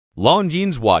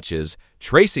Longines watches,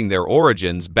 tracing their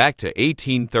origins back to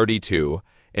 1832,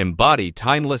 embody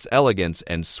timeless elegance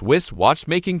and Swiss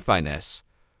watchmaking finesse.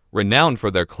 Renowned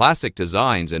for their classic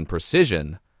designs and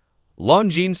precision,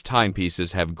 Longines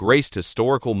timepieces have graced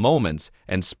historical moments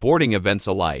and sporting events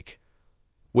alike.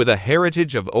 With a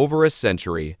heritage of over a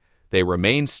century, they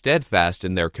remain steadfast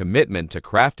in their commitment to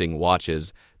crafting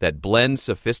watches that blend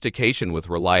sophistication with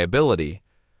reliability.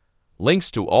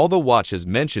 Links to all the watches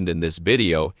mentioned in this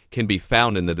video can be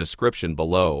found in the description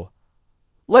below.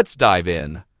 Let's dive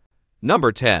in.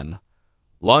 Number 10.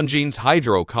 Longines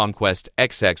Hydro Conquest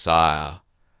XXII.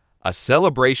 A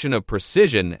celebration of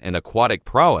precision and aquatic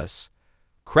prowess.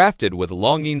 Crafted with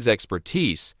Longines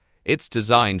expertise, its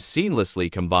design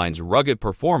seamlessly combines rugged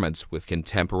performance with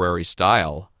contemporary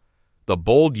style. The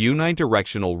bold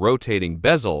unidirectional rotating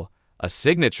bezel, a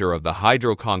signature of the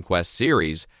Hydro Conquest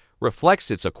series, reflects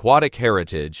its aquatic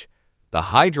heritage. The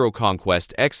Hydro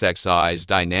Conquest XXI's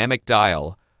dynamic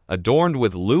dial, adorned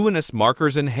with luminous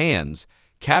markers and hands,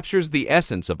 captures the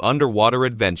essence of underwater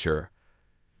adventure.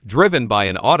 Driven by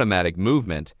an automatic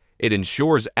movement, it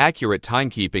ensures accurate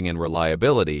timekeeping and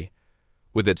reliability.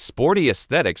 With its sporty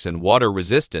aesthetics and water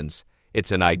resistance,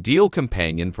 it's an ideal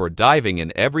companion for diving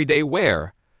and everyday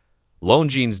wear.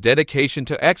 Longines' dedication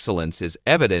to excellence is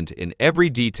evident in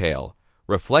every detail,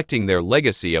 reflecting their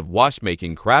legacy of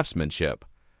watchmaking craftsmanship.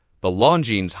 The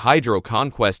Longines Hydro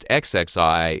Conquest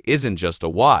XXII isn't just a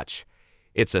watch.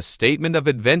 It's a statement of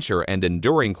adventure and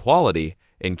enduring quality,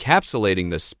 encapsulating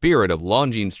the spirit of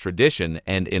Longines' tradition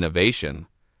and innovation.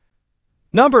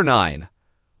 Number 9.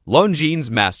 Longines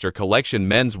Master Collection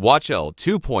Men's Watch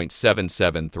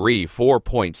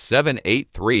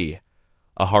L2.773-4.783.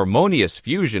 A harmonious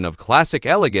fusion of classic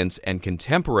elegance and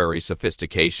contemporary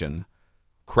sophistication.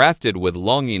 Crafted with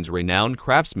Longines' renowned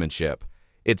craftsmanship,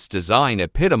 its design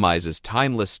epitomizes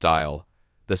timeless style.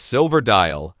 The silver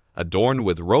dial, adorned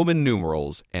with Roman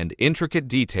numerals and intricate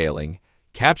detailing,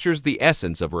 captures the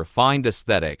essence of refined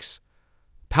aesthetics.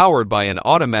 Powered by an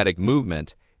automatic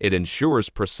movement, it ensures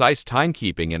precise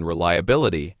timekeeping and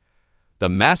reliability. The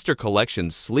Master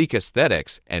Collection's sleek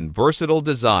aesthetics and versatile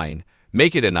design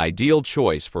make it an ideal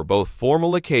choice for both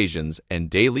formal occasions and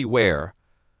daily wear.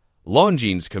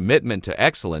 Longines' commitment to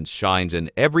excellence shines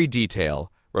in every detail,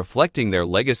 reflecting their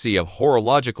legacy of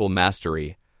horological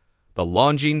mastery. The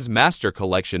Longines Master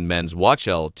Collection Men's Watch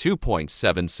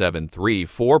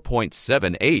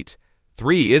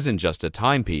L2.773-4.783 isn't just a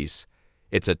timepiece.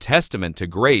 It's a testament to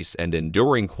grace and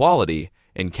enduring quality,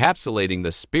 encapsulating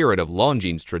the spirit of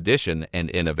Longines' tradition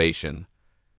and innovation.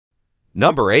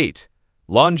 Number 8.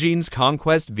 Longines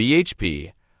Conquest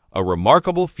V.H.P. A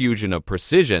remarkable fusion of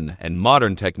precision and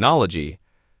modern technology.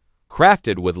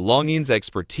 Crafted with Longines'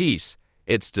 expertise,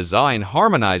 its design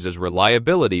harmonizes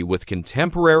reliability with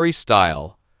contemporary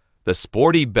style. The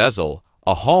sporty bezel,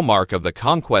 a hallmark of the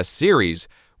Conquest series,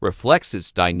 reflects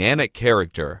its dynamic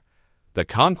character. The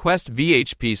Conquest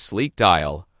V.H.P. sleek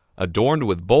dial, adorned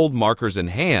with bold markers and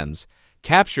hands,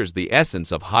 captures the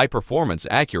essence of high-performance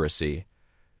accuracy.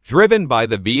 Driven by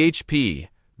the V.H.P.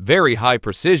 very high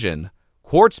precision,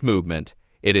 quartz movement,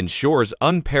 it ensures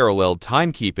unparalleled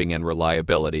timekeeping and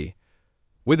reliability.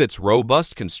 With its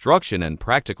robust construction and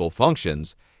practical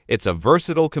functions, it's a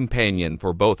versatile companion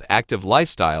for both active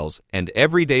lifestyles and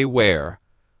everyday wear.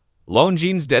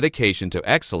 Longines' dedication to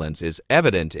excellence is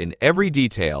evident in every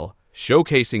detail,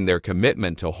 showcasing their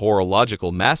commitment to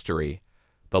horological mastery.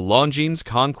 The Longines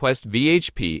Conquest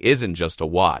V.H.P. isn't just a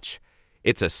watch.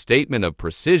 It's a statement of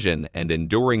precision and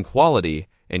enduring quality,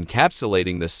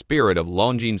 encapsulating the spirit of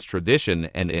Longines' tradition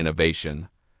and innovation.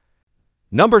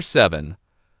 Number 7.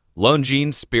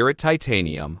 Longines Spirit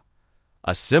Titanium.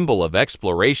 A symbol of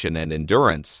exploration and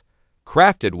endurance.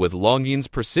 Crafted with Longines'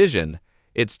 precision,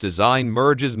 its design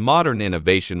merges modern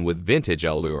innovation with vintage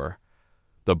allure.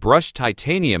 The brushed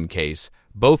titanium case,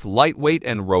 both lightweight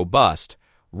and robust,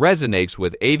 resonates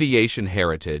with aviation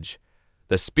heritage.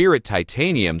 The Spirit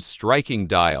Titanium's striking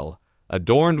dial,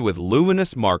 adorned with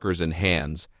luminous markers and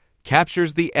hands,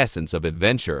 captures the essence of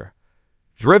adventure.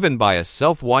 Driven by a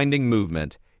self-winding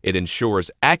movement, it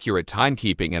ensures accurate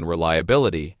timekeeping and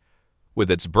reliability.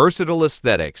 With its versatile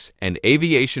aesthetics and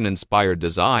aviation-inspired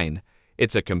design,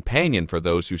 it's a companion for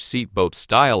those who seek both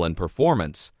style and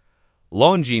performance.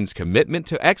 Longines' commitment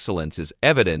to excellence is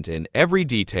evident in every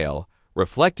detail,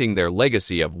 reflecting their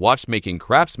legacy of watchmaking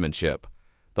craftsmanship.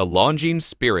 The Longines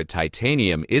Spirit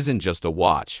Titanium isn't just a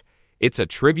watch. It's a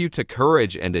tribute to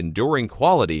courage and enduring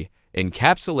quality,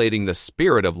 encapsulating the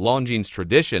spirit of Longines'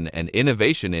 tradition and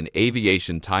innovation in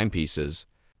aviation timepieces.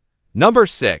 Number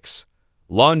 6.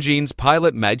 Longines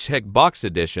Pilot Majetek Box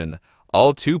Edition,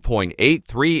 all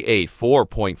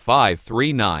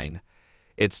 2.8384.539.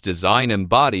 Its design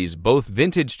embodies both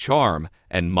vintage charm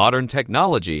and modern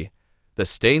technology. The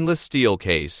stainless steel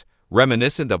case,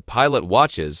 reminiscent of pilot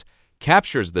watches,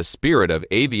 captures the spirit of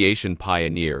aviation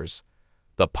pioneers.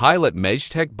 The Pilot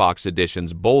Majetek Box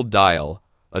Edition's bold dial,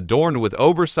 adorned with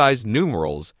oversized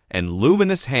numerals and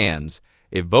luminous hands,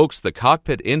 evokes the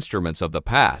cockpit instruments of the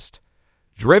past.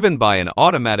 Driven by an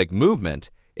automatic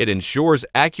movement, it ensures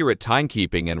accurate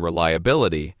timekeeping and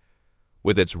reliability.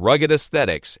 With its rugged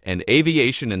aesthetics and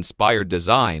aviation-inspired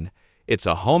design, it's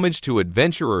a homage to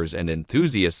adventurers and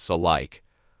enthusiasts alike.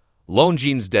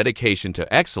 Longines' dedication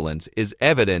to excellence is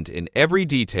evident in every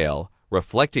detail,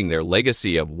 reflecting their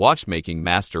legacy of watchmaking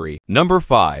mastery. Number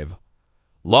 5.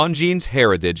 Longines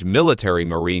Heritage Military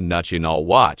Marine Nationale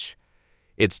Watch.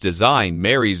 Its design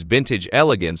marries vintage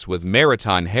elegance with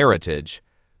maritime heritage.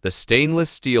 The stainless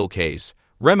steel case,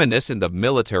 reminiscent of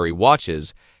military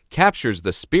watches, captures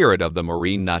the spirit of the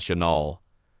Marine Nationale.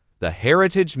 The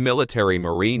Heritage Military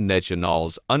Marine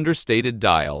Nationale's understated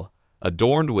dial,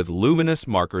 adorned with luminous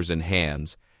markers and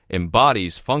hands,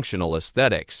 embodies functional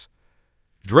aesthetics.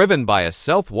 Driven by a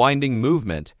self-winding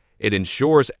movement, it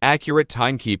ensures accurate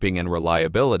timekeeping and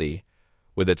reliability.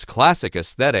 With its classic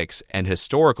aesthetics and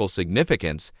historical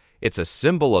significance, it's a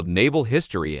symbol of naval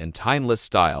history and timeless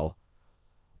style.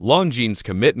 Longines'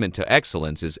 commitment to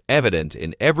excellence is evident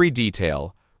in every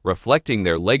detail, reflecting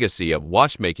their legacy of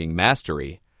watchmaking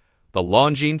mastery. The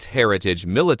Longines Heritage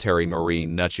Military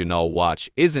Marine Nationale watch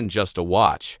isn't just a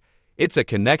watch. It's a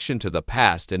connection to the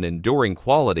past and enduring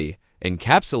quality,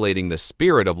 encapsulating the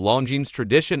spirit of Longines'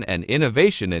 tradition and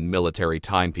innovation in military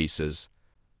timepieces.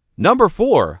 Number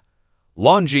 4.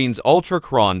 Longines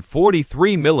Ultra-Chron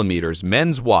 43mm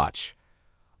Men's Watch.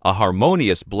 A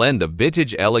harmonious blend of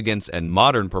vintage elegance and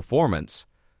modern performance.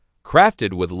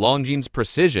 Crafted with Longines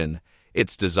precision,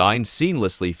 its design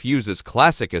seamlessly fuses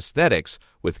classic aesthetics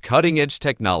with cutting-edge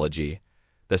technology.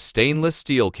 The stainless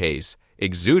steel case,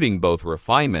 exuding both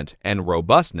refinement and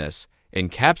robustness,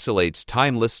 encapsulates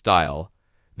timeless style.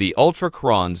 The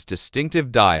Ultra-Chron's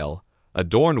distinctive dial,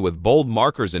 adorned with bold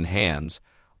markers and hands,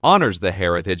 honors the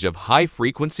heritage of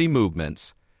high-frequency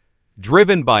movements.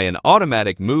 Driven by an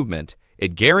automatic movement,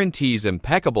 it guarantees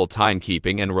impeccable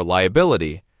timekeeping and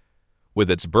reliability. With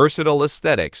its versatile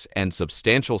aesthetics and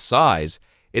substantial size,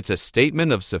 it's a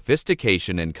statement of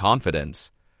sophistication and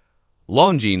confidence.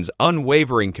 Longines'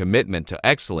 unwavering commitment to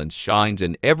excellence shines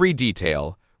in every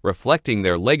detail, reflecting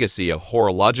their legacy of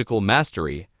horological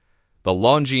mastery. The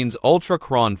Longines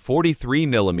Ultra-Chron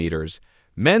 43mm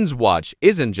Men's Watch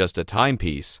isn't just a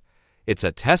timepiece. It's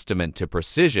a testament to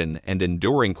precision and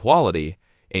enduring quality,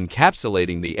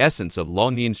 encapsulating the essence of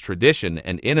Longines' tradition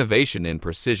and innovation in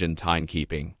precision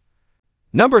timekeeping.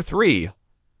 Number 3.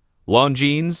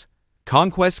 Longines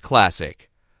Conquest Classic.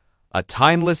 A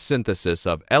timeless synthesis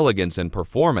of elegance and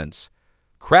performance.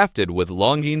 Crafted with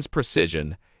Longines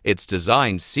precision, its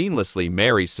design seamlessly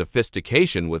marries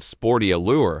sophistication with sporty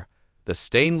allure. The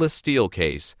stainless steel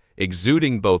case,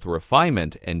 exuding both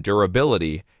refinement and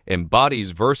durability,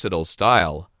 embodies versatile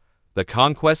style. The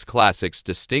Conquest Classic's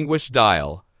distinguished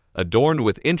dial, adorned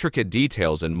with intricate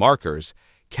details and markers,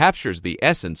 captures the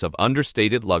essence of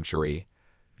understated luxury.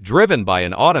 Driven by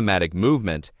an automatic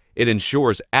movement, it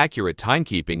ensures accurate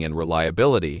timekeeping and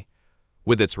reliability.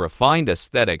 With its refined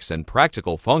aesthetics and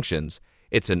practical functions,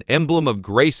 it's an emblem of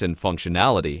grace and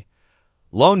functionality.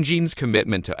 Longines'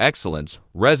 commitment to excellence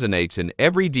resonates in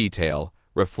every detail,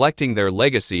 reflecting their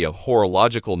legacy of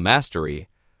horological mastery.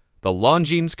 The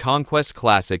Longines Conquest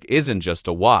Classic isn't just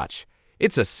a watch.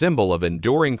 It's a symbol of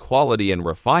enduring quality and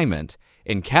refinement,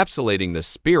 encapsulating the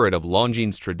spirit of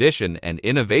Longines' tradition and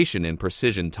innovation in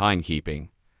precision timekeeping.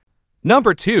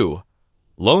 Number 2.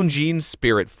 Longines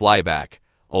Spirit Flyback,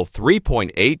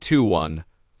 L3.821,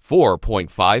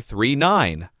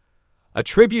 4.539. A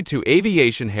tribute to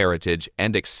aviation heritage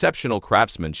and exceptional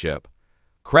craftsmanship.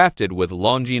 Crafted with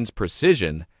Longines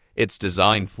precision, its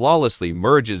design flawlessly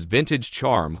merges vintage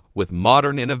charm with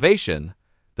modern innovation.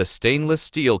 The stainless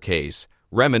steel case,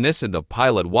 reminiscent of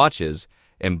pilot watches,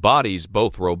 embodies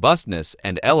both robustness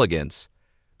and elegance.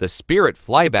 The Spirit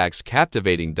Flyback's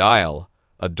captivating dial,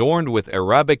 adorned with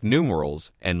Arabic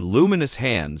numerals and luminous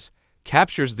hands,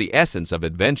 captures the essence of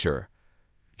adventure.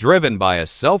 Driven by a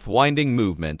self-winding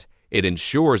movement, it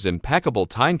ensures impeccable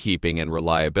timekeeping and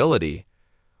reliability.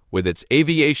 With its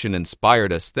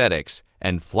aviation-inspired aesthetics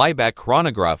and flyback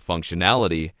chronograph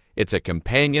functionality, it's a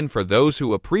companion for those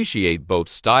who appreciate both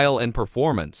style and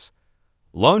performance.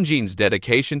 Longines'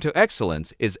 dedication to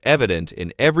excellence is evident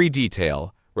in every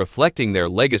detail, reflecting their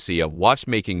legacy of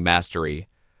watchmaking mastery.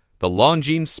 The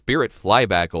Longines Spirit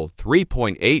Flyback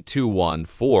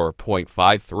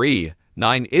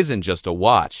 3.8214.539 isn't just a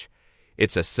watch.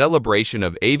 It's a celebration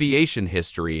of aviation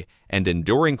history and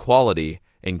enduring quality,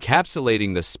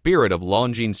 encapsulating the spirit of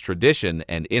Longines tradition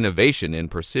and innovation in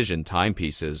precision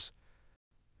timepieces.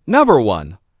 Number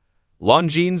 1.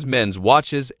 Longines Men's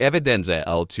Watches Evidenza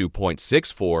L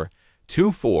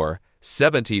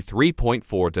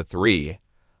 2.64-24-73.4-3.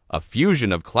 A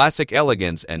fusion of classic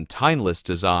elegance and timeless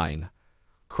design.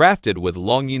 Crafted with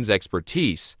Longines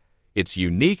expertise, its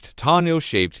unique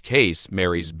tonneau-shaped case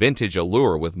marries vintage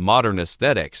allure with modern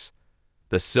aesthetics.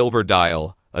 The silver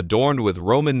dial, adorned with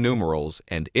Roman numerals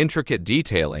and intricate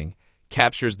detailing,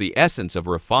 captures the essence of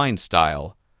refined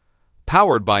style.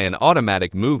 Powered by an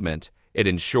automatic movement, it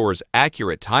ensures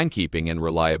accurate timekeeping and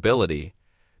reliability.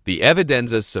 The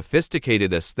Evidenza's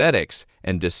sophisticated aesthetics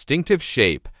and distinctive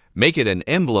shape make it an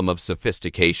emblem of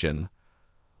sophistication.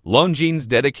 Longines'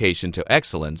 dedication to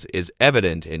excellence is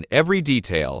evident in every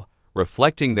detail,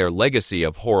 reflecting their legacy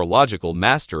of horological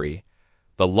mastery.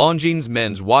 The Longines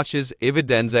Men's Watches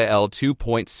Evidenza L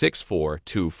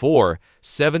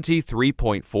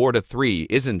 2.64-24-73.4-3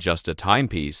 isn't just a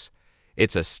timepiece.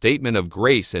 It's a statement of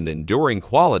grace and enduring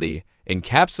quality,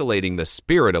 encapsulating the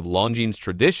spirit of Longines'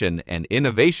 tradition and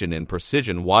innovation in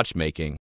precision watchmaking.